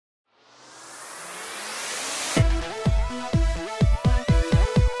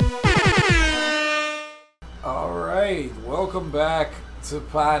welcome back to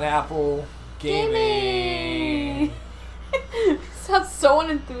Pineapple Gaming. Sounds so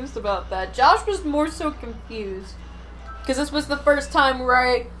unenthused about that. Josh was more so confused. Because this was the first time where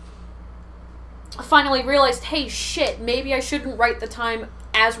I finally realized, hey, shit, maybe I shouldn't write the time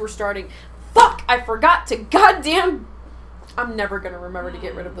as we're starting. Fuck, I forgot to goddamn... I'm never going to remember to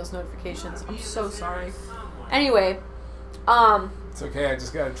get rid of those notifications. I'm so sorry. Anyway, It's okay, I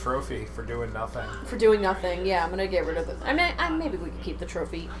just got a trophy for doing nothing. For doing nothing, yeah, I'm going to get rid of it. I mean, maybe we can keep the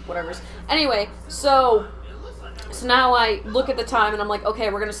trophy, whatever. Anyway, so now I look at the time and I'm like, okay,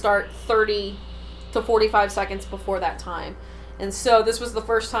 we're going to start 30 to 45 seconds before that time. And so this was the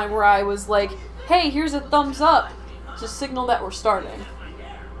first time where I was like, hey, here's a thumbs up to signal that we're starting.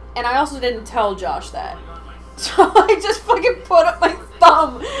 And I also didn't tell Josh that. So I just fucking put up my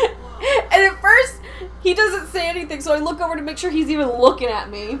thumb. And at first, he doesn't say anything, so I look over to make sure he's even looking at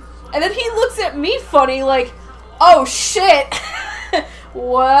me. And then he looks at me funny, like, oh shit!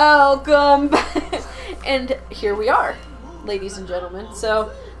 Welcome back. And here we are, ladies and gentlemen.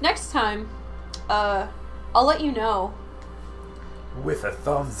 So, next time, I'll let you know. With a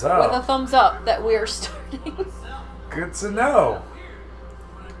thumbs up. With a thumbs up that we are starting. Good to know.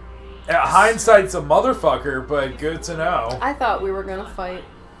 Hindsight's a motherfucker, but good to know. I thought we were gonna fight.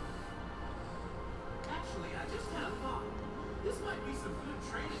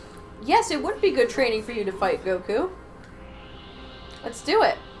 Yes, it would be good training for you to fight Goku. Let's do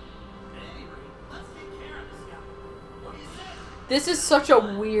it. This is such a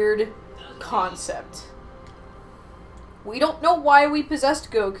weird concept. We don't know why we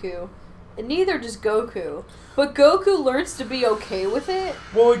possessed Goku, and neither does Goku. But Goku learns to be okay with it.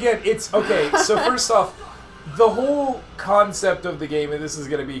 Well, again, it's... Okay, so first off, the whole concept of the game, and this is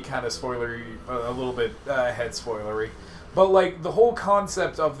going to be kind of spoilery, a little bit head spoilery, but, like, the whole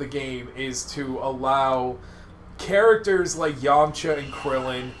concept of the game is to allow characters like Yamcha and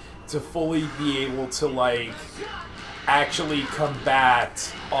Krillin to fully be able to, like, actually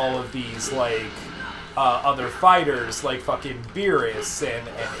combat all of these, like, other fighters, like fucking Beerus and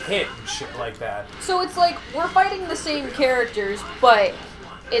Hit and shit like that. So it's like, we're fighting the same characters, but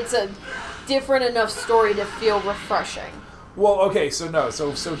it's a different enough story to feel refreshing. Well, okay, so no,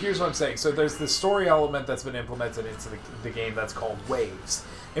 so here's what I'm saying. So there's the story element that's been implemented into the game that's called waves.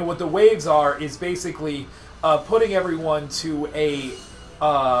 And what the waves are is basically putting everyone to a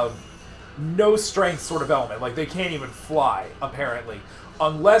no strength sort of element. Like, they can't even fly, apparently.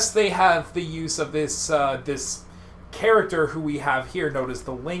 Unless they have the use of this this character who we have here, known as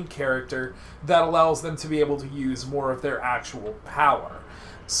the Link character, that allows them to be able to use more of their actual power.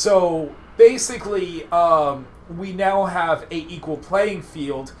 So basically, we now have a equal playing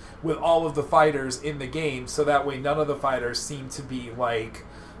field with all of the fighters in the game, so that way none of the fighters seem to be like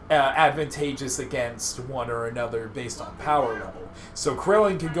advantageous against one or another based on power level. So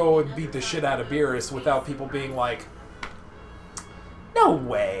Krillin can go and beat the shit out of Beerus without people being like, no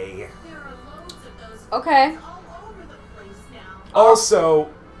way. Okay. Also,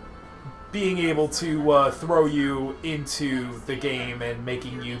 being able to throw you into the game and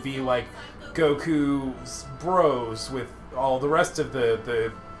making you be like Goku's bros with all the rest of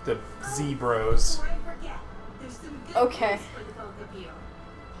the Z bros. Okay.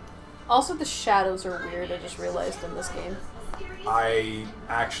 Also, the shadows are weird, I just realized in this game. I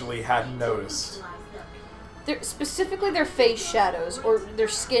actually hadn't noticed. Specifically their face shadows, or their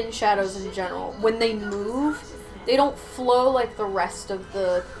skin shadows in general. When they move, they don't flow like the rest of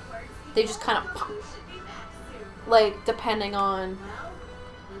the... They just kind of pop. Like, depending on...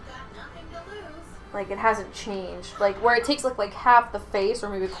 Like, it hasn't changed. Like, where it takes, like half the face, or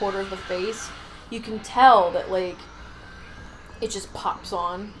maybe a quarter of the face, you can tell that, like, it just pops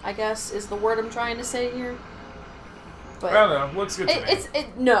on, I guess, is the word I'm trying to say here. But I don't know. Looks good to me.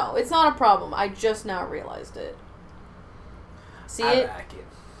 No, it's not a problem. I just now realized it. See it? I like it.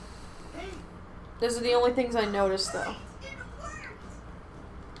 Those are the only things I noticed, though.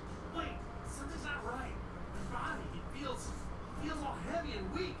 Wait, something's not right. My body, it feels all heavy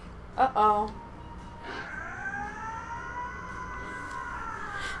and weak. Uh-oh.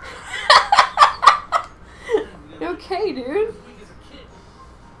 Okay, dude.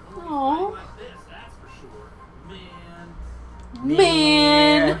 Aww.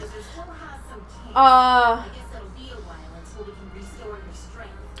 Man.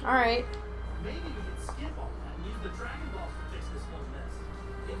 Alright. Maybe we can skip all that and use the Dragon Balls to fix this whole mess.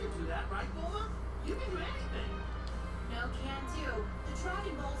 You can do that, right, Bulma? You can do anything. No can do. The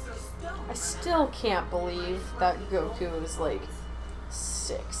Dragon Balls are stone. I still can't believe that Goku is, like,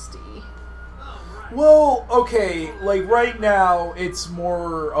 60. Well, okay, like, right now, it's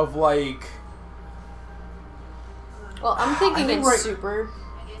more of, like... Well, I'm thinking think it's right- Super.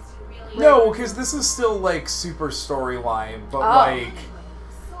 No, because this is still like super storyline, but like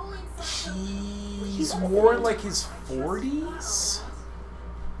he's more in like his 40s.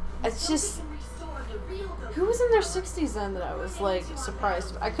 It's just, who was in their 60s then that I was like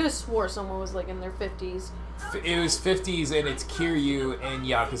surprised? I could have swore someone was like in their 50s. It was 50s, and it's Kiryu and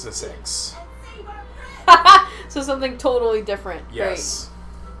Yakuza 6. So something totally different. Yes.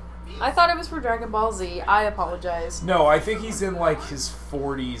 Great. I thought it was for Dragon Ball Z. I apologize. No, I think he's in like his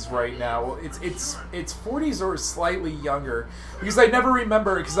 40s right now. It's 40s or slightly younger, because I never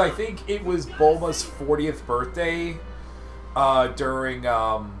remember, because I think it was Bulma's 40th birthday during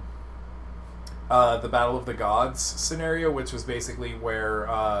the Battle of the Gods scenario, which was basically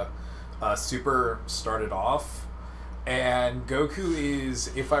where Super started off. And Goku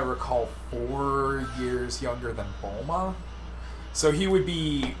is, if I recall, 4 years younger than Bulma. So he would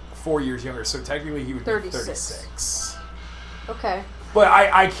be 4 years younger. So technically he would be 36. Okay. But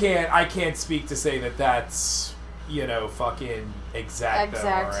I can't speak to say that that's, you know, fucking exact.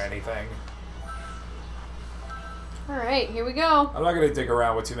 Or anything. Alright, here we go. I'm not going to dig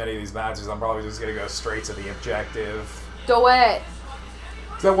around with too many of these matches. I'm probably just going to go straight to the objective. Do it.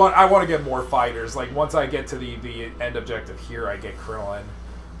 I want to get more fighters. Like, once I get to the end objective here, I get Krillin.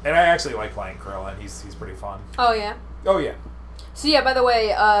 And I actually like playing Krillin. He's pretty fun. Oh, yeah. Oh, yeah. So, yeah, by the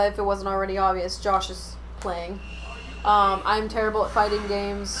way, if it wasn't already obvious, Josh is playing. I'm terrible at fighting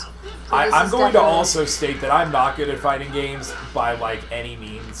games. So I'm going to also state that I'm not good at fighting games by, like, any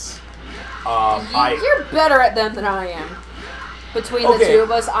means. You're better at them than I am. Between the two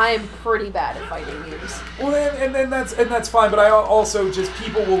of us, I am pretty bad at fighting games. Well, and that's fine. But I also just,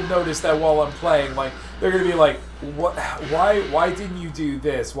 people will notice that while I'm playing, like, they're gonna be like, "What? Why didn't you do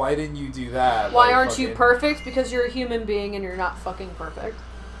this? Why didn't you do that? Why like, aren't you perfect? Because you're a human being and you're not fucking perfect."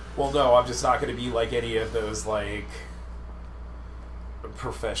 Well, no, I'm just not gonna be like any of those like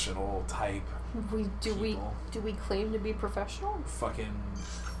professional type. Do we claim to be professional? Fucking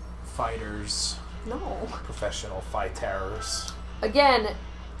fighters. No. Professional fighters. Again,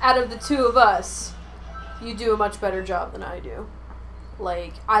 out of the two of us, you do a much better job than I do.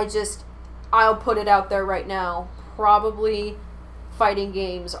 Like, I'll put it out there right now. Probably fighting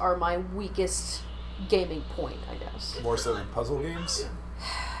games are my weakest gaming point, I guess. More so than puzzle games?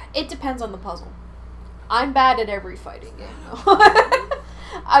 It depends on the puzzle. I'm bad at every fighting game, though.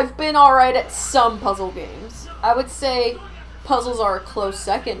 I've been alright at some puzzle games. I would say puzzles are a close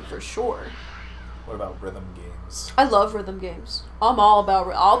second for sure. What about rhythm games? I love rhythm games. I'm all about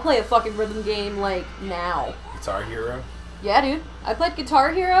I'll play a fucking rhythm game, like, now. Guitar Hero? Yeah, dude. I played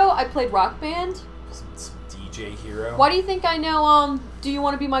Guitar Hero. I played Rock Band. Some DJ Hero? Why do you think I know, Do You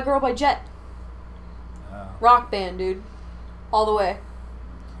Want to Be My Girl by Jet? Rock Band, dude. All the way.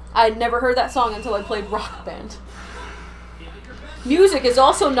 I had never heard that song until I played Rock Band. Music is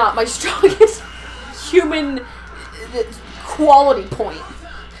also not my strongest human quality point.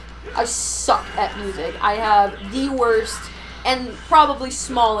 I suck at music. I have the worst and probably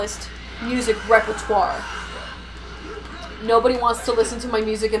smallest music repertoire. Nobody wants to listen to my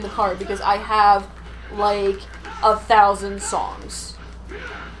music in the car because I have like 1,000 songs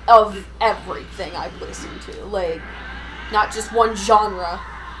of everything I've listened to. Like, not just one genre,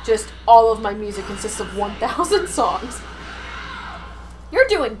 just all of my music consists of 1,000 songs. You're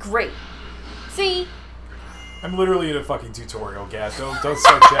doing great. See? I'm literally in a fucking tutorial, Gat. Don't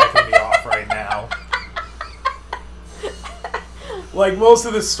start jacking me off right now. Like, most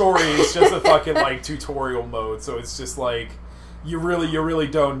of the story is just a fucking like tutorial mode, so it's just like you really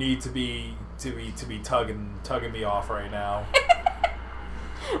don't need to be tugging me off right now.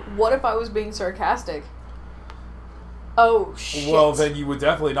 What if I was being sarcastic? Oh shit. Well, then you would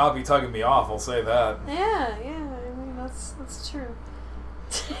definitely not be tugging me off, I'll say that. Yeah, I mean that's true.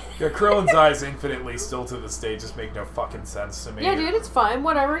 Yeah, Krillin's eyes infinitely still to this day just make no fucking sense to me. Yeah, dude, it's fine.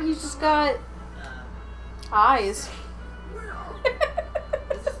 Whatever. He's just got eyes.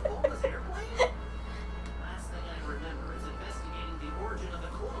 Is this Bulma's airplane? Last thing I remember is investigating the origin of the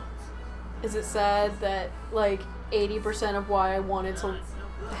clones. Is it sad that like 80% of why I wanted to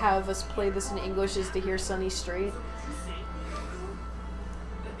have us play this in English is to hear Sunny Street?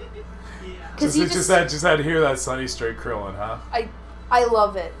 Because he just had to hear that Sunny Straight Krillin, huh? I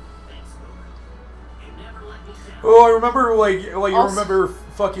love it. Oh, I remember you Also- remember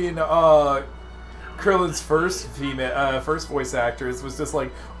fucking Krillin's first first voice actress was just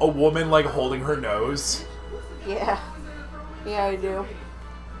like a woman like holding her nose. Yeah, I do.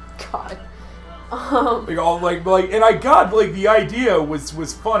 God. And I got like the idea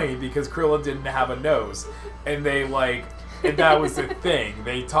was funny because Krillin didn't have a nose, and and that was the thing.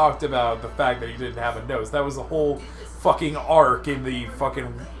 They talked about the fact that he didn't have a nose. That was the whole fucking arc in the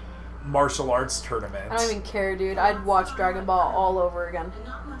fucking martial arts tournament. I don't even care, dude. I'd watch Dragon Ball all over again.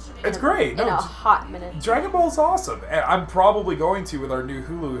 It's great. In a hot minute. Dragon Ball's awesome. And I'm probably going to with our new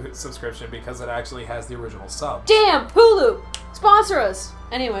Hulu subscription because it actually has the original sub. Damn, Hulu! Sponsor us!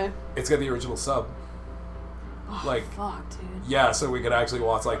 Anyway. It's got the original sub. Oh, like, fuck, dude. Yeah, so we could actually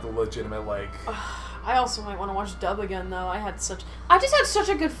watch, like, the legitimate, like... I also might want to watch dub again, though. I just had such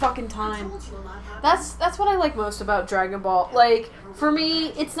a good fucking time. That's what I like most about Dragon Ball. Like, for me,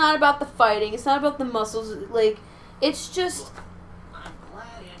 it's not about the fighting. It's not about the muscles. Like, it's just...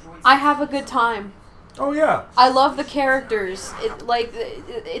 I have a good time. Oh, yeah. I love the characters.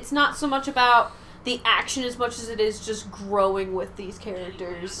 It's not so much about the action as much as it is just growing with these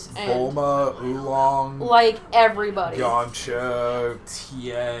characters. And Bulma, Oolong, like everybody. Yamcha,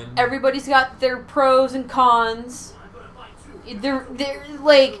 Tien. Everybody's got their pros and cons. They're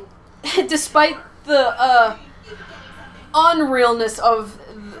like, despite the unrealness of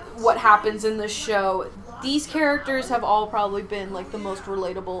what happens in this show, these characters have all probably been like the most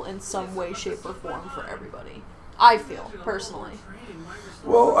relatable in some way, shape, or form for everybody. I feel, personally.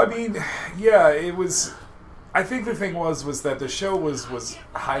 Well, I mean, yeah, it was... I think the thing was that the show was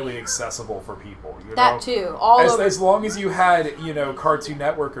highly accessible for people. You that know? Too. As long as you had, Cartoon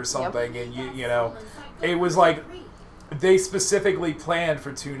Network or something, yep. And you know, it was like they specifically planned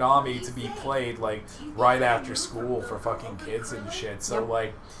for Toonami to be played like right after school for fucking kids and shit. So yep.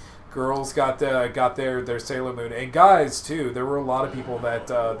 Like, girls got their Sailor Moon, and guys too. There were a lot of people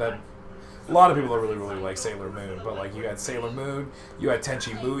that really, really like Sailor Moon, but like you had Sailor Moon, you had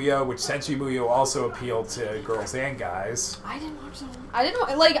Tenchi Muyo, which Tenchi Muyo also appealed to girls and guys. I didn't watch that.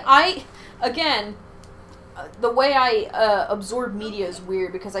 The way I absorb media is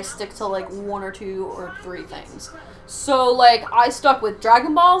weird because I stick to like 1 or 2 or 3 things. So like I stuck with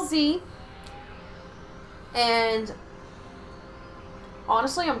Dragon Ball Z, and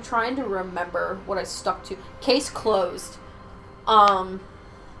honestly I'm trying to remember what I stuck to. Case Closed. But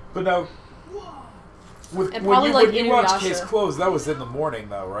now, when you watched Case Closed, that was in the morning,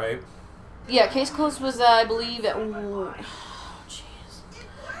 though, right? Yeah, Case Closed was, I believe, at... Oh, jeez.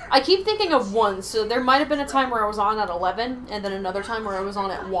 I keep thinking of 1, so there might have been a time where I was on at 11, and then another time where I was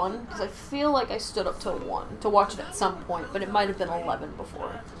on at 1, because I feel like I stood up till 1 to watch it at some point, but it might have been 11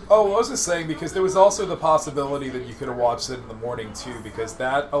 before. Oh, I was just saying, because there was also the possibility that you could have watched it in the morning, too, because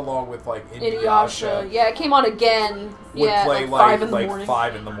that, along with, like, Inuyasha... Yeah, it came on again. Would play, like 5 in the morning.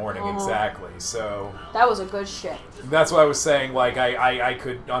 5 in the morning, exactly, so... That was a good shit. That's what I was saying, like, I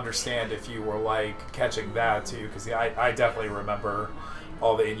could understand if you were, like, catching that, too, because I definitely remember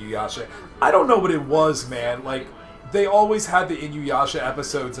all the Inuyasha. I don't know what it was, man, like... They always had the Inuyasha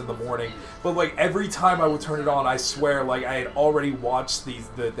episodes in the morning, but like every time I would turn it on, I swear, like I had already watched the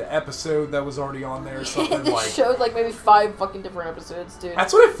episode that was already on there or something. They showed like maybe 5 fucking different episodes, dude.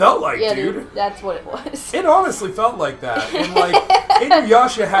 That's what it felt like, yeah, dude. That's what it was. It honestly felt like that. And like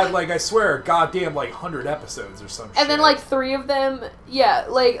Inuyasha had like, I swear, goddamn like 100 episodes or some shit. And then like 3 of them, yeah,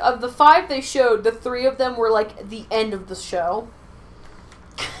 like of the 5 they showed, the 3 of them were like the end of the show.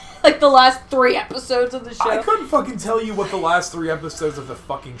 Like the last 3 episodes of the show. I couldn't fucking tell you what the last 3 episodes of the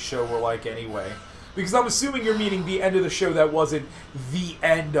fucking show were like anyway. Because I'm assuming you're meaning the end of the show that wasn't the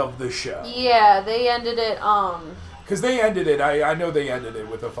end of the show. Yeah, they ended it, Because they ended it, I know they ended it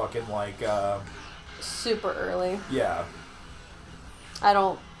with a fucking, like, super early. Yeah.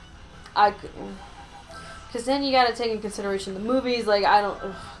 Because then you gotta take in consideration the movies, like,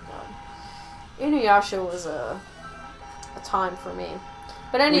 God. Inuyasha was a time for me.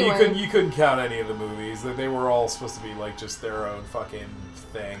 But anyway... Well, you couldn't count any of the movies. They were all supposed to be, like, just their own fucking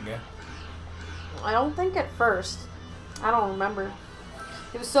thing. I don't think at first. I don't remember.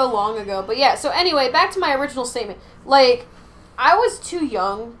 It was so long ago. But yeah, so anyway, back to my original statement. Like, I was too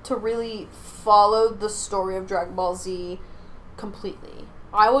young to really follow the story of Dragon Ball Z completely.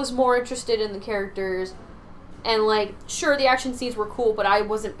 I was more interested in the characters... And, like, sure, the action scenes were cool, but I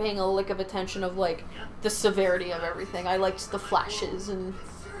wasn't paying a lick of attention of, like, the severity of everything. I liked the flashes and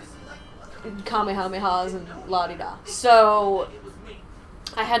Kamehamehas and la-di-da. So,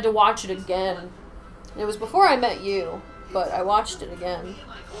 I had to watch it again. It was before I met you, but I watched it again.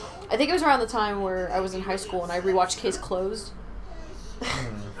 I think it was around the time where I was in high school and I rewatched Case Closed.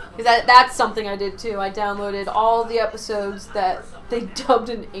 Because that's something I did, too. I downloaded all the episodes that they dubbed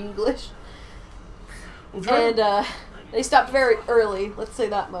in English. And they stopped very early, let's say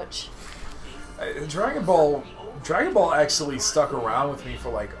that much. Dragon Ball actually stuck around with me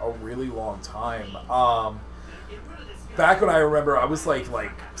for like a really long time. Back when I remember, I was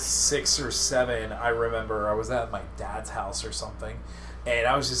like 6 or 7. I remember I was at my dad's house or something, and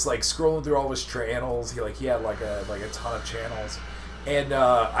I was just like scrolling through all his channels. He had like a ton of channels, and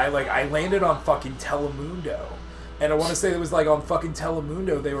I landed on fucking Telemundo, and I want to say it was like on fucking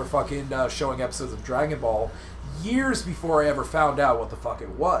Telemundo they were fucking showing episodes of Dragon Ball years before I ever found out what the fuck it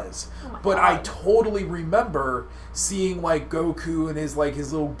was. But I totally remember seeing like Goku and his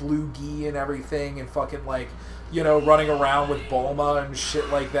little blue gi and everything, and fucking like, you know, running around with Bulma and shit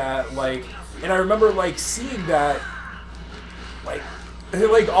like that. Like, and I remember like seeing that like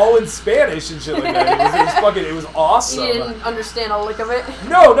all in Spanish and shit like that. It was awesome. You didn't understand a lick of it?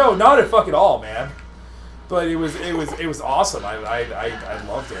 No, not at fucking all, man. But it was awesome. I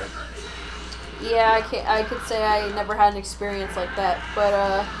loved it. Yeah, I could say I never had an experience like that, but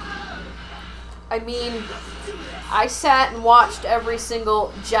I mean, I sat and watched every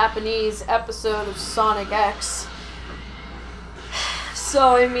single Japanese episode of Sonic X.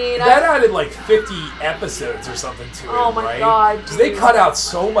 So I mean, that added like 50 episodes or something to it. Oh my right? god! Because they cut out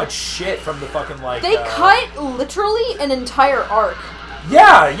so much shit from the fucking like. They cut literally an entire arc.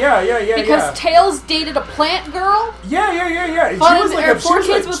 Yeah. Because Tails dated a plant girl. Yeah. And Fun she was like and Four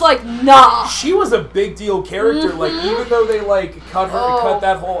Kids was like, nah. She was a big deal character. Mm-hmm. Like, even though they like cut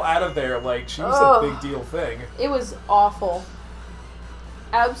that whole out of there, like she was a big deal thing. It was awful.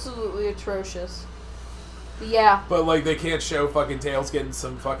 Absolutely atrocious. Yeah. But like they can't show fucking Tails getting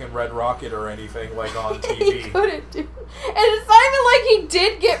some fucking red rocket or anything like on TV. He couldn't do. And it's not even like he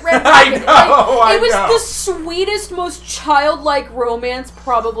did get red rocket. It was the sweetest, most childlike romance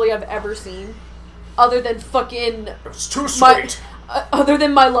probably I've ever seen. Other than fucking... It was too sweet. Other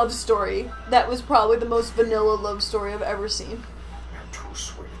than My Love Story. That was probably the most vanilla love story I've ever seen. Too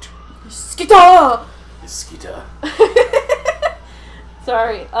sweet. Skita! Skita.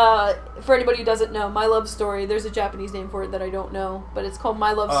 Sorry, for anybody who doesn't know, My Love Story, there's a Japanese name for it that I don't know, but it's called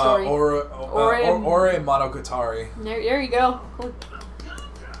My Love Story. Ore Monogatari. There you go. Good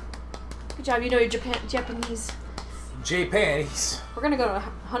job, you know your Japanese. Japanese. We're gonna go on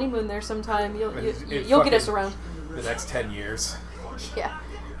a honeymoon there sometime. You'll get us around. The next 10 years. Yeah,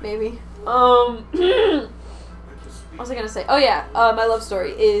 maybe. What was I gonna say? Oh yeah, My Love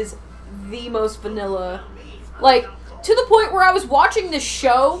Story is the most vanilla, like, to the point where I was watching this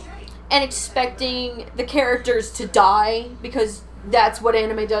show and expecting the characters to die, because that's what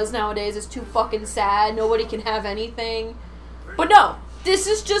anime does nowadays. It's too fucking sad. Nobody can have anything. But no, this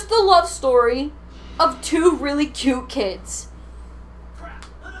is just the love story of two really cute kids.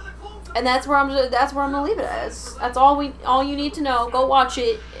 And that's where I'm gonna leave it as. That's all you need to know. Go watch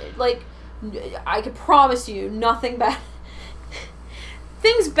it. Like, I can promise you, nothing bad.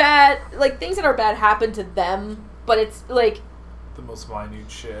 Things that are bad happen to them. But it's, like... The most minute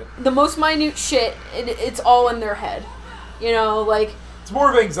shit. The most minute shit, it's all in their head. You know, like... It's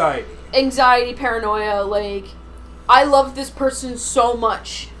more of anxiety. Anxiety, paranoia, like... I love this person so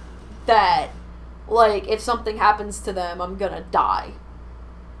much that, like, if something happens to them, I'm gonna die.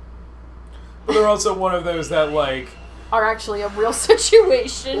 But they're also one of those that, like... Are actually a real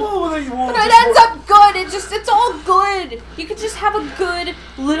situation. But it ends up good. It's all good. You could just have a good,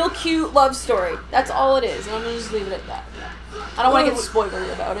 little, cute love story. That's all it is. And I'm going to just leave it at that. I don't want to get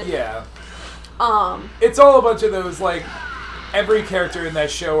spoilery about it. Yeah. It's all a bunch of those, like, every character in that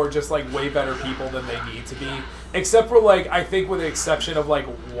show are just, like, way better people than they need to be. Except for, like, I think with the exception of, like,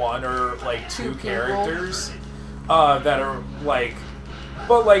 one or, like, two characters that are, like...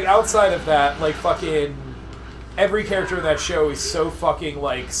 But, like, outside of that, like, fucking... Every character in that show is so fucking,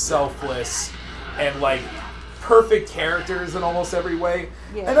 like, selfless and, like, perfect characters in almost every way.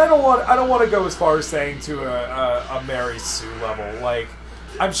 Yeah. And I don't want to go as far as saying to a Mary Sue level. Like,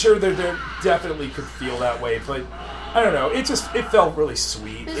 I'm sure they definitely could feel that way, but I don't know. It felt really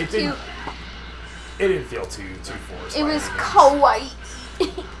sweet. It didn't feel too forced. It was kawaii.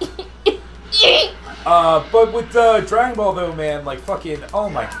 But with Dragon Ball though, man, like, fucking, oh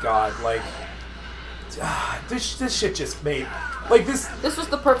my god, like. This shit just made... Like, this was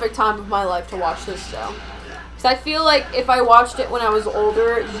the perfect time of my life to watch this show. Because I feel like if I watched it when I was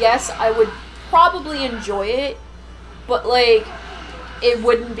older, yes, I would probably enjoy it. But, like, it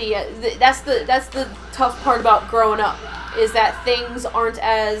wouldn't be... That's the tough part about growing up. Is that things aren't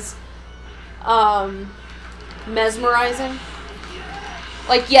as mesmerizing.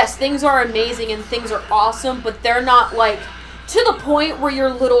 Like, yes, things are amazing and things are awesome, but they're not, like... To the point where your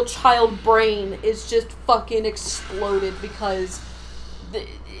little child brain is just fucking exploded because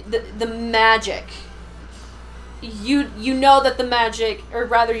the magic. You know that the magic, or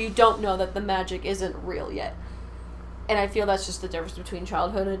rather you don't know that the magic isn't real yet. And I feel that's just the difference between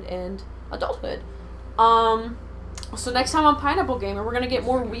childhood and adulthood. So next time on Pineapple Gamer, we're gonna get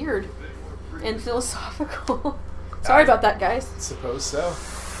more weird and philosophical. Sorry about that, guys. Suppose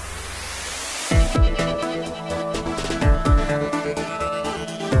so.